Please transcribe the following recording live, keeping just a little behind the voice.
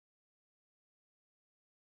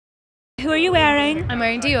are you wearing? I'm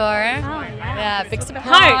wearing Dior. Oh, Yeah, big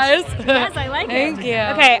surprise. Yes, I like it. Thank you.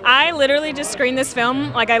 Okay, I literally just screened this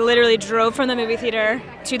film. Like, I literally drove from the movie theater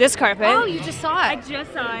to this carpet. Oh, you just saw I it.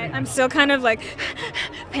 just saw it. I'm still kind of like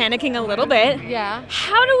panicking a little bit. Yeah.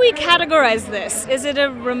 How do we categorize this? Is it a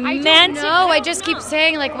romantic? No, I just keep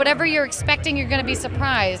saying, like, whatever you're expecting, you're going to be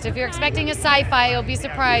surprised. If you're expecting a sci-fi, you'll be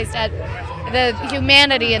surprised at the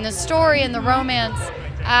humanity and the story and the romance.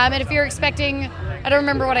 And if you're expecting, I don't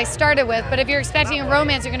remember what I started with, but if you're expecting a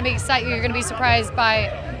romance, you're going to be excited. You're going to be surprised by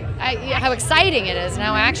how exciting it is and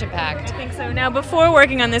how action-packed. I think so. Now, before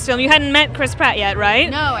working on this film, you hadn't met Chris Pratt yet, right?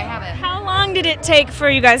 No, I haven't. How long did it take for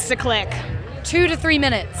you guys to click? 2 to 3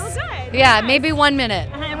 minutes. Oh, good. Yeah, Nice. maybe 1 minute.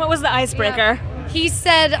 And what was the icebreaker? He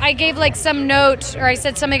said, I gave like some note, or I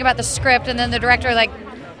said something about the script, and then the director like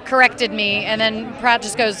corrected me, and then Pratt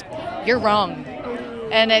just goes, "You're wrong,"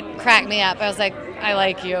 and it cracked me up. I was like, I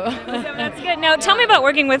like you. That's good. Now, tell me about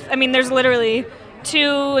working with, I mean, there's literally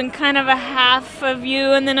 2 and kind of a half of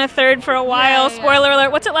you and then a third for a while. Yeah. Spoiler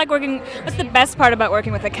alert. What's it like what's the best part about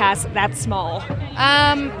working with a cast that small?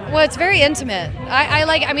 Well, it's very intimate.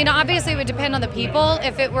 I mean, obviously it would depend on the people.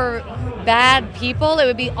 If it were bad people, it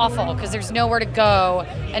would be awful because there's nowhere to go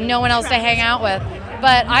and no one else to hang out with.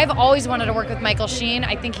 But I've always wanted to work with Michael Sheen.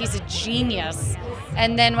 I think he's a genius.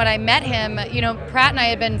 And then when I met him, you know, Pratt and I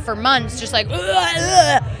had been for months just like, ugh,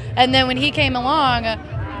 ugh. And then when he came along,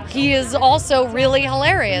 he is also really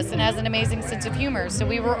hilarious and has an amazing sense of humor. So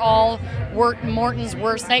we were all Morton's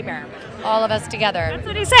worst nightmare, all of us together. That's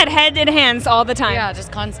what he said, head in hands all the time. Yeah,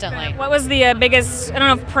 just constantly. What was the biggest, I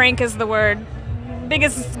don't know if prank is the word,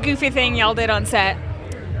 biggest goofy thing y'all did on set?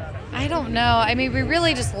 I don't know. I mean, we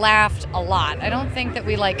really just laughed a lot. I don't think that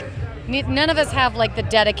we none of us have like the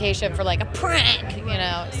dedication for like a prank, you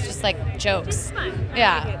know. It's just like jokes.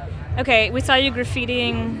 Yeah. Okay, we saw you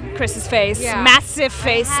graffitiing Chris's face. Yeah. Massive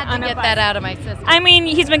face I had on to a get bus. that out of my system. I mean,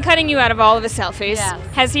 he's been cutting you out of all of his selfies.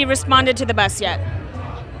 Yes. Has he responded to the bus yet?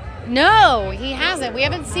 No, he hasn't. We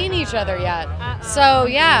haven't seen each other yet. So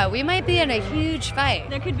yeah, we might be in a huge fight.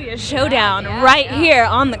 There could be a showdown Yeah, right yeah. here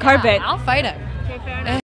on the carpet. Yeah, I'll fight him. Okay, fair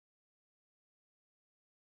enough.